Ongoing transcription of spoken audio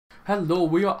Hello,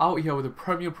 we are out here with a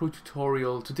Premiere Pro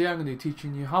tutorial. Today I'm going to be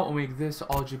teaching you how to make this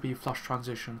RGB flash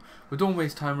transition. We don't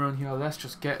waste time around here, let's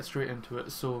just get straight into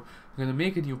it. So I'm going to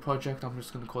make a new project, I'm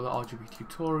just going to call it RGB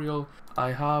tutorial.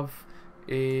 I have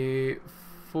a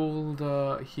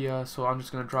folder here, so I'm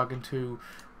just going to drag into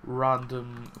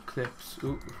random clips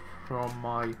from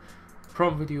my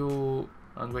prom video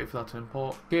and wait for that to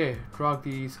import. Okay, drag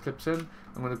these clips in.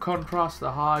 I'm going to contrast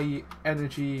the high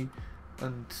energy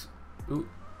and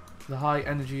the high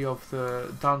energy of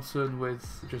the dancing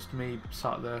with just me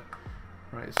sat there.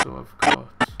 Right, so I've got,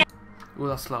 oh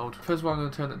that's loud. First of all I'm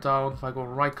going to turn it down by going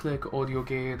right click, audio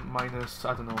gain, minus,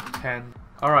 I don't know, 10.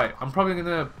 Alright, I'm probably going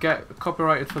to get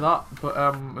copyrighted for that,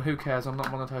 but who cares, I'm not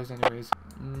monetized anyways.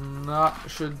 That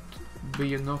should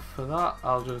be enough for that.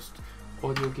 I'll just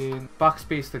audio gain,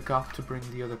 backspace the gap to bring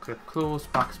the other clip close,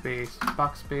 backspace,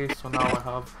 backspace, so now I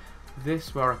have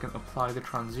this where I can apply the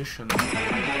transition.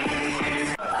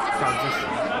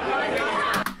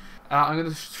 I'm going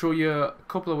to show you a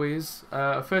couple of ways.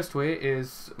 First way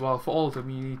is, well, for all of them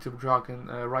you need to drag and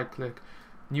right click,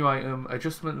 new item,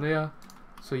 adjustment layer,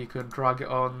 so you can drag it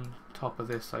on top of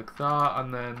this like that,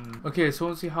 and then okay, so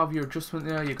once you have your adjustment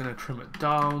layer you're going to trim it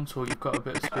down so you've got a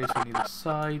bit of space on either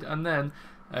side, and then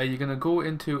you're going to go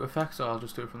into effects, so I'll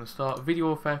just do it from the start,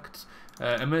 video effects,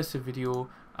 immersive video,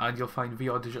 and you'll find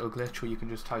VR digital glitch, or you can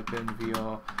just type in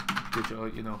VR digital,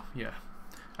 you know, yeah.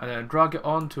 And then drag it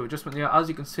on to adjustment layer. As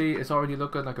you can see, it's already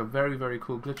looking like a very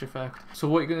cool glitch effect. So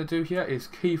what you're going to do here is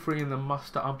keyframe the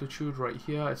master amplitude right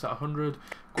here. It's at 100.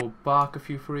 Go back a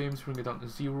few frames, bring it down to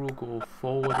 0. Go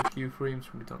forward a few frames,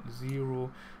 bring it down to 0.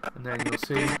 And then you'll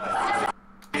see,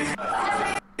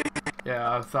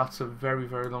 yeah, that's a very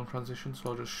long transition. So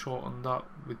I'll just shorten that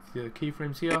with the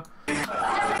keyframes here.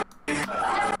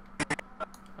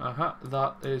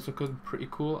 That is looking pretty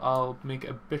cool. I'll make it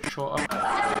a bit shorter.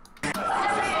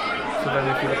 So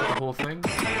then if you look at the whole thing,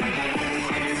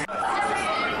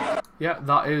 yeah,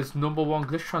 that is #1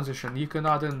 glitch transition. You can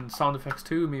add in sound effects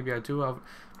too. Maybe I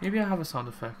have a sound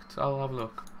effect. I'll have a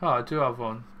look. Oh, I do have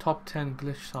one. Top 10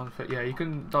 glitch sound effect. Yeah, you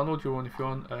can download your own if you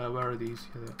want. Where are these?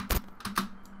 Yeah.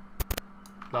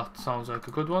 That sounds like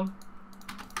a good one.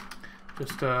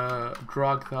 Just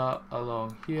drag that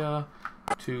along here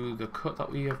to the cut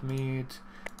that we have made,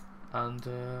 and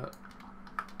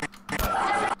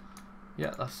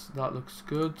yeah, that looks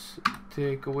good.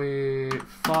 Take away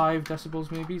 5 decibels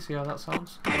maybe, see how that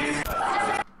sounds.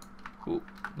 Ooh,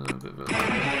 a little bit of it.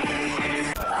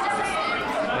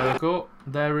 There we go.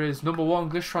 There is #1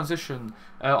 glitch transition.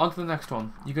 On to the next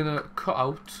one. You're gonna cut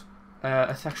out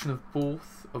a section of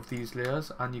both of these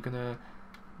layers, and you're gonna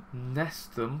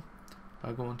nest them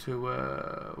by going to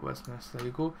where's nest? There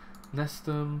you go. Nest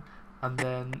them, and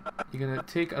then you're gonna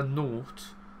take a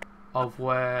note of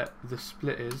where the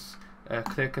split is.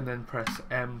 Click and then press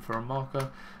M for a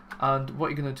marker, and what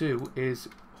you're going to do is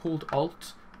hold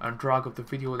Alt and drag up the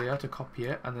video layer to copy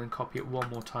it, and then copy it one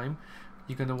more time.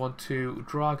 You're going to want to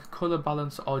drag color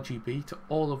balance RGB to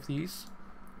all of these.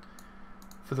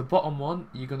 For the bottom one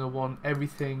you're going to want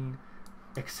everything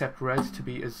except red to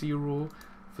be a 0.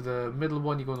 For the middle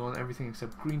one you're going to want everything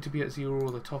except green to be at 0.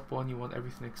 The top one you want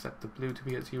everything except the blue to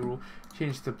be at 0.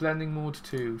 Change the blending mode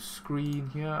to screen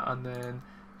here, and then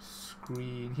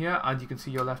screen here, and you can see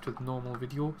you're left with normal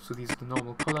video, so these are the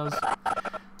normal colors.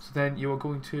 So then you are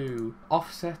going to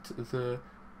offset the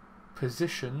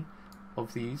position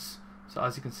of these, so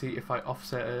as you can see if I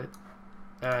offset it,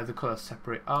 the colors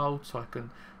separate out, so I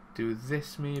can do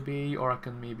this maybe, or I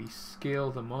can maybe scale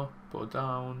them up or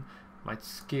down. Might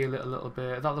scale it a little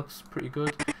bit. That looks pretty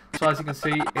good. So as you can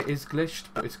see it is glitched,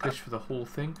 but it's glitched for the whole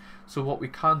thing. So what we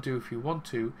can do if you want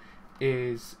to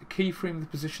is keyframe the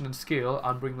position and scale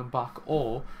and bring them back,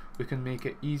 or we can make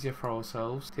it easier for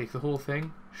ourselves. Take the whole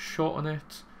thing, shorten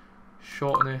it,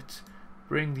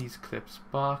 bring these clips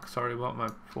back. Sorry about my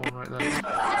phone right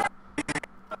there.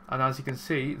 And as you can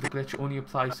see, the glitch only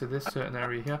applies to this certain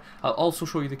area here. I'll also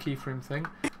show you the keyframe thing.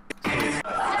 So,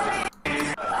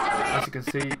 as you can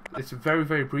see, it's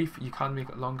very brief. You can make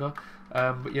it longer,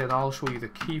 but yeah, I'll show you the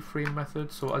keyframe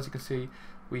method. So as you can see,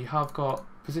 we have got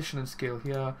position and scale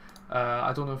here.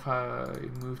 I don't know if I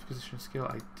moved position and scale.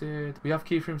 I did. We have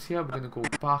keyframes here. We're going to go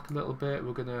back a little bit.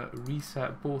 We're going to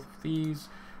reset both of these,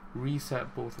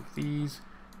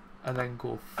 and then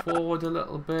go forward a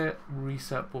little bit,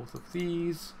 reset both of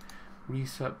these.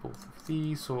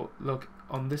 So look,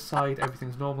 on this side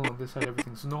everything's normal, on this side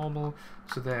everything's normal.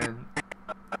 So then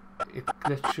it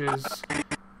glitches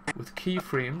with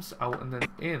keyframes out and then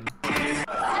in.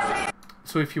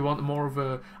 So if you want more of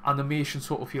a animation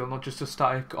sort of feel, not just a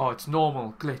static, it's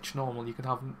normal, glitch, normal, you can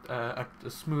have a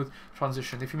smooth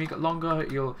transition. If you make it longer,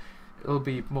 you'll it'll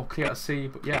be more clear to see,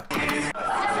 but yeah.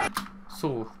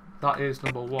 So that is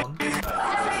number 1,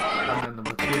 and then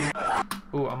number 2.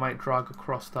 Oh, I might drag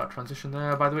across that transition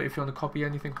there. By the way, if you want to copy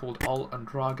anything, hold Alt and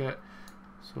drag it.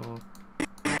 So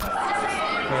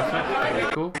perfect, there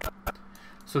we go.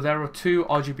 So there are 2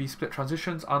 RGB split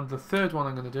transitions, and the third one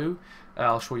I'm going to do,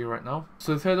 I'll show you right now.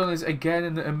 So the third one is again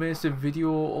in the immersive video.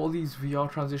 All these VR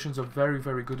transitions are very,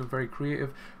 very good and very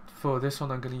creative. For this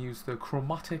one I'm going to use the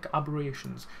chromatic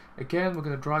aberrations. Again, we're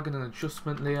going to drag in an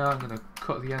adjustment layer. I'm going to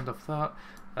cut the end of that.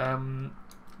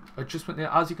 Adjustment layer,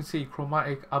 as you can see,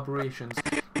 chromatic aberrations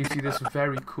gives you this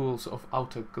very cool sort of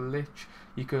outer glitch.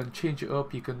 You can change it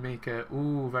up, you can make it,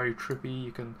 ooh, very trippy,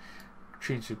 you can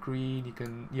change the green, you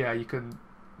can, yeah, you can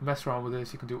mess around with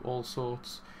this, you can do all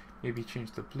sorts. Maybe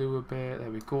change the blue a bit.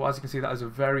 There we go. As you can see, that is a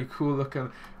very cool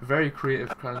looking, very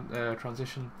creative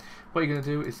transition. What you're going to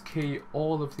do is key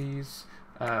all of these,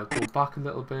 go back a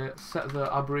little bit, set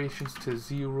the aberrations to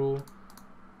 0,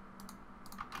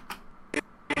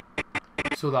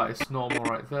 so that it's normal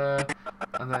right there,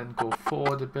 and then go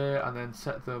forward a bit, and then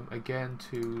set them again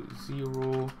to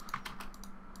 0.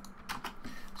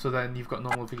 So then you've got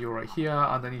normal video right here,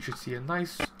 and then you should see a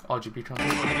nice RGB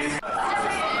transition.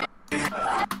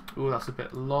 Oh, that's a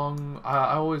bit long.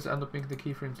 I always end up making the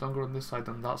keyframes longer on this side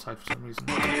than that side for some reason.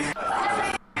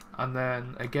 And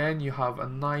then again you have a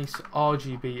nice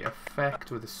RGB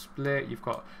effect with a split. You've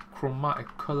got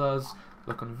chromatic colours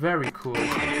looking very cool.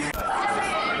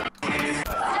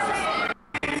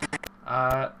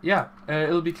 Yeah,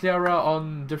 it'll be clearer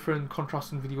on different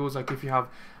contrasting videos, like if you have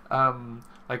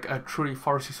like a truly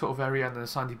foresty sort of area and then a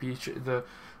sandy beach,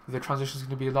 the transition is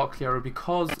going to be a lot clearer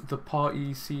because the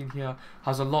party scene here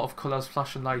has a lot of colours,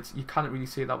 flashing lights. You can't really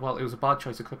say that, well, it was a bad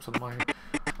choice of clips on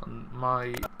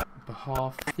my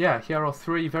behalf. Yeah, here are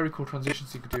 3 very cool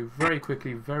transitions you can do very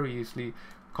quickly, very easily,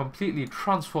 completely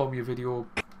transform your video,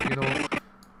 you know.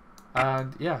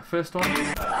 And yeah, first one,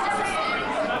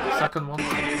 second one,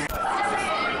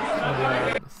 and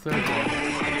then third one.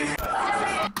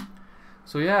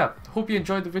 So yeah, hope you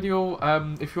enjoyed the video.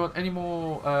 If you want any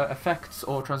more effects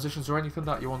or transitions or anything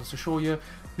that you want us to show you,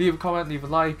 leave a comment, leave a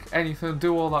like, anything,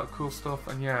 do all that cool stuff,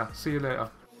 and yeah, see you later.